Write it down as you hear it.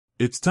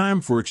It's time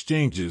for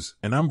exchanges,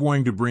 and I'm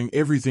going to bring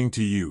everything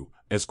to you,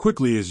 as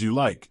quickly as you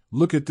like.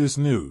 Look at this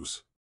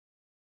news.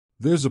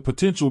 There's a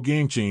potential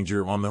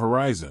game-changer on the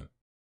horizon.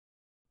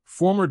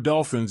 Former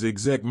Dolphins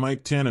exec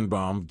Mike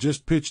Tannenbaum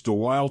just pitched a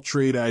wild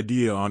trade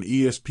idea on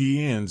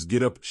ESPN's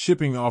Get Up,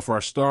 shipping off our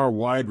star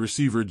wide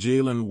receiver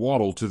Jalen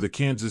Waddle to the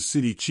Kansas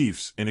City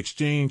Chiefs in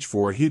exchange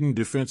for a hidden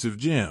defensive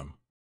gem.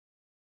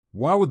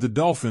 Why would the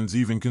Dolphins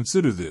even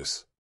consider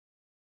this?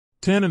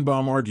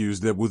 Tannenbaum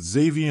argues that with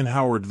Xavier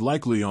Howard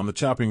likely on the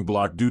chopping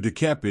block due to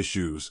cap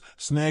issues,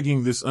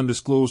 snagging this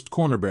undisclosed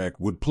cornerback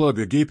would plug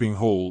a gaping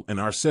hole in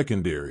our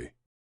secondary.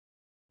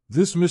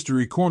 This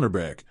mystery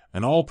cornerback,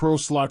 an all-pro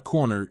slot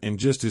corner in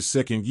just his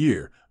second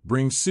year,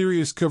 brings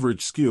serious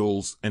coverage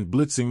skills and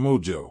blitzing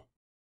mojo.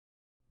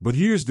 But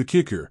here's the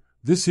kicker,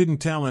 this hidden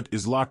talent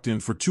is locked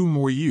in for 2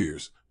 more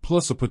years,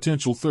 plus a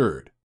potential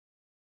third.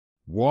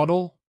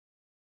 Waddle?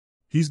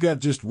 He's got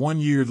just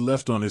 1 year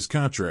left on his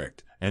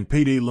contract, and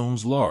payday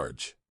looms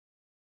large.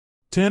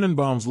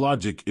 Tannenbaum's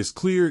logic is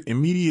clear: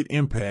 immediate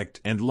impact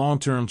and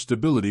long-term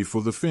stability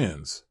for the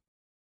PHINS.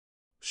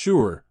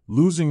 Sure,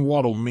 losing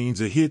Waddle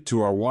means a hit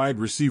to our wide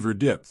receiver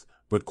depth,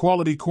 but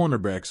quality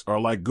cornerbacks are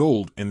like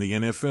gold in the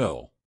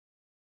NFL.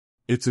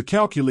 It's a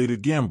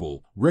calculated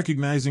gamble,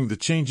 recognizing the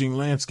changing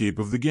landscape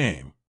of the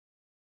game.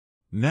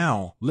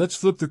 Now, let's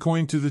flip the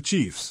coin to the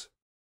Chiefs.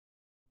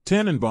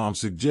 Tannenbaum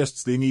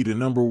suggests they need a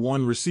number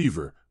 1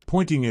 receiver,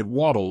 pointing at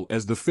Waddle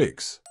as the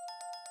fix.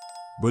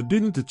 But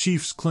didn't the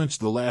Chiefs clinch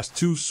the last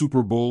 2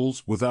 Super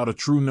Bowls without a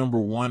true number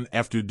 1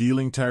 after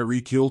dealing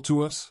Tyreek Hill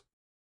to us?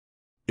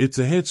 It's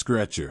a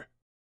head-scratcher.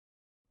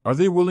 Are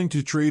they willing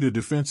to trade a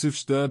defensive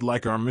stud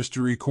like our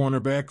mystery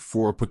cornerback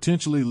for a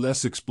potentially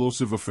less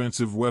explosive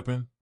offensive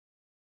weapon?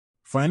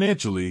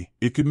 Financially,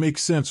 it could make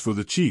sense for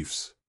the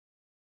Chiefs.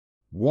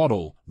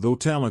 Waddle, though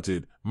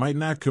talented, might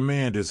not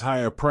command as high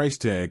a price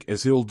tag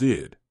as Hill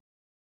did.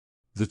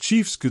 The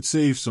Chiefs could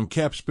save some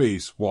cap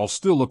space while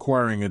still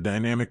acquiring a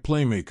dynamic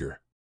playmaker.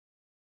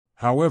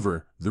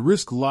 However, the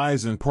risk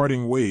lies in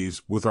parting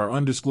ways with our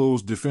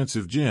undisclosed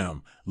defensive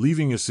gem,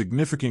 leaving a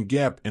significant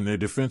gap in their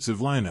defensive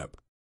lineup.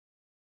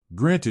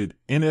 Granted,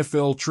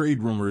 NFL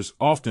trade rumors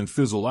often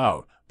fizzle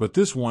out, but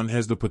this one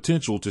has the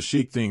potential to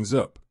shake things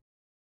up.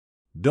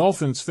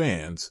 Dolphins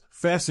fans,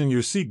 fasten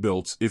your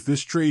seatbelts if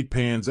this trade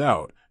pans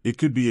out. It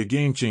could be a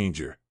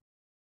game-changer.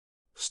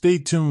 Stay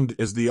tuned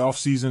as the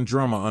off-season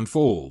drama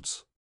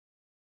unfolds.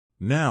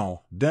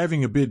 Now,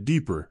 diving a bit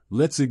deeper,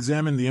 let's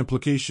examine the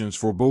implications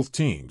for both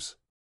teams.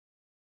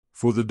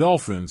 For the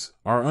Dolphins,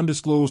 our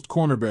undisclosed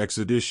cornerbacks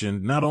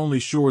addition not only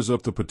shores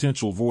up the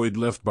potential void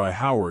left by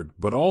Howard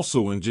but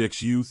also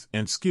injects youth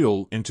and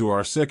skill into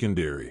our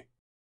secondary.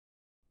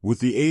 With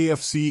the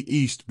AFC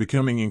East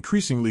becoming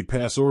increasingly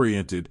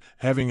pass-oriented,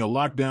 having a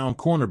lockdown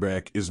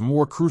cornerback is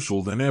more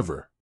crucial than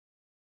ever.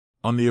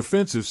 On the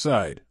offensive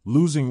side,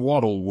 losing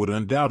Waddle would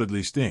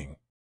undoubtedly sting.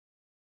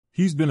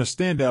 He's been a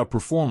standout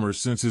performer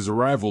since his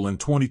arrival in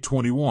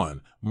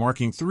 2021,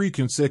 marking 3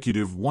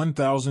 consecutive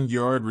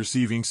 1,000-yard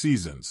receiving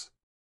seasons.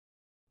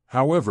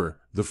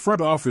 However, the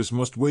front office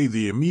must weigh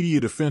the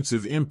immediate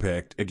offensive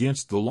impact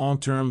against the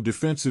long-term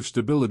defensive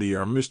stability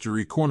our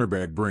mystery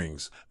cornerback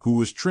brings, who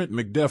is Trent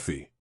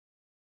McDuffie.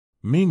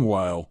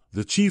 Meanwhile,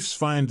 the Chiefs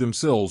find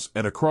themselves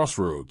at a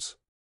crossroads.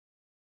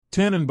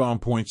 Tannenbaum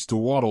points to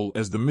Waddle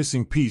as the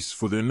missing piece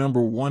for their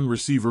number 1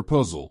 receiver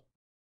puzzle.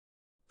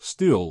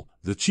 Still,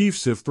 the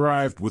Chiefs have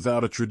thrived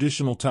without a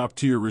traditional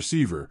top-tier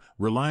receiver,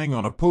 relying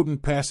on a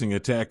potent passing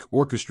attack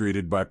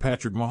orchestrated by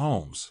Patrick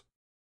Mahomes.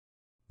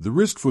 The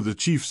risk for the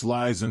Chiefs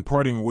lies in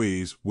parting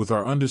ways with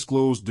our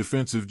undisclosed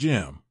defensive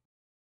gem.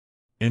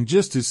 In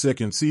just his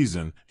second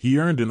season, he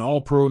earned an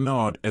All-Pro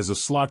nod as a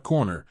slot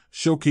corner,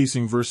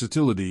 showcasing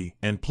versatility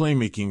and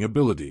playmaking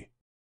ability.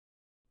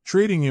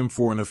 Trading him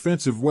for an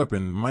offensive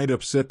weapon might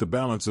upset the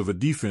balance of a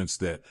defense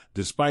that,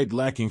 despite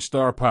lacking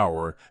star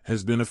power,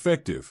 has been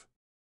effective.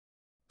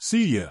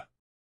 See ya.